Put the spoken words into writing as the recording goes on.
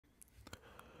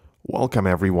Welcome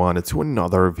everyone to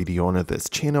another video on this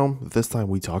channel. This time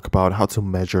we talk about how to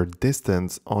measure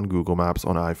distance on Google Maps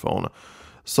on iPhone.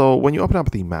 So when you open up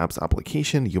the Maps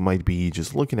application, you might be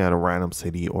just looking at a random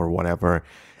city or whatever.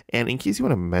 And in case you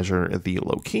want to measure the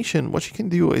location, what you can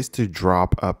do is to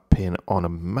drop a pin on a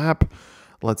map.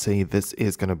 Let's say this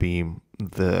is going to be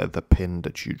the pin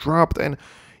that you dropped, and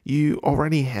you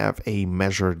already have a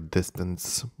measure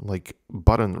distance like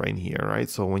button right here, right?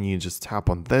 So when you just tap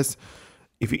on this,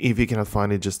 if you cannot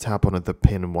find it, just tap on the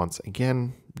pin once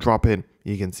again, drop it.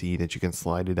 You can see that you can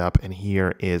slide it up, and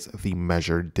here is the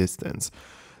measured distance.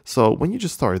 So when you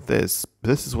just start this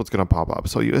is what's going to pop up.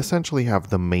 So you essentially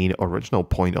have the main original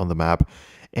point on the map,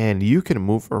 and you can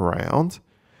move around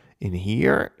in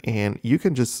here, and you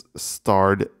can just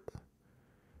start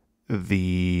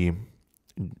the,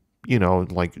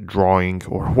 like drawing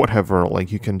or whatever.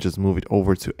 Like you can just move it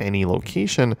over to any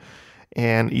location,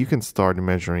 and you can start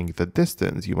measuring the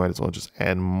distance. You might as well just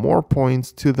add more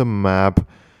points to the map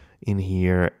in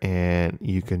here, and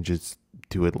you can just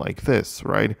do it like this,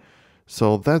 right?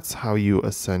 So that's how you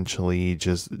essentially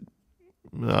just,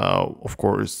 of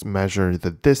course, measure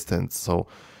the distance. So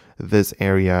this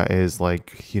area is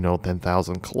like,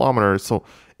 10,000 kilometers. So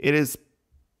it is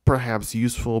perhaps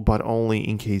useful, but only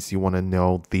in case you want to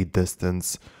know the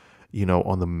distance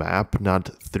on the map, not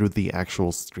through the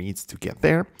actual streets to get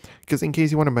there. Because in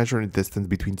case you want to measure the distance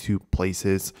between two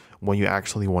places when you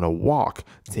actually want to walk,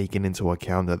 taking into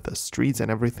account that the streets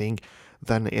and everything,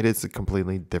 then it is a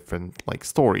completely different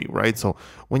story, right? So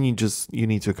when you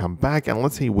need to come back, and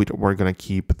let's say we're gonna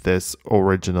keep this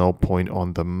original point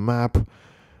on the map,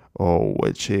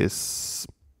 which is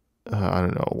I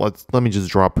don't know. Let me just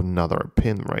drop another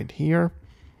pin right here.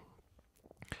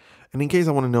 And in case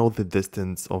I want to know the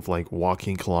distance of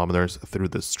walking kilometers through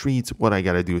the streets, what I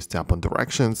got to do is tap on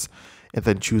directions and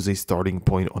then choose a starting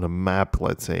point on a map.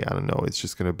 Let's say, I don't know, it's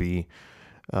just going to be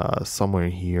somewhere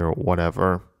here,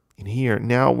 whatever. In here,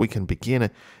 now we can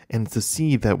begin. And to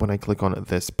see that when I click on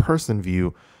this person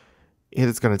view, it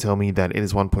is going to tell me that it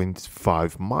is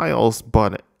 1.5 miles,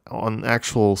 but on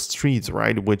actual streets,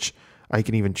 right, which I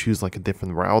can even choose like a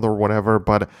different route or whatever,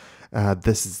 but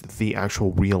this is the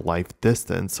actual real life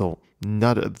distance. So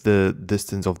not the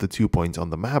distance of the 2 points on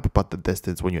the map, but the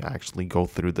distance when you actually go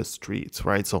through the streets,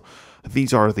 right? So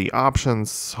these are the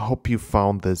options. Hope you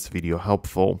found this video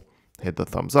helpful. Hit the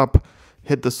thumbs up,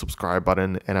 hit the subscribe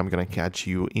button, and I'm gonna catch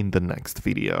you in the next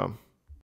video.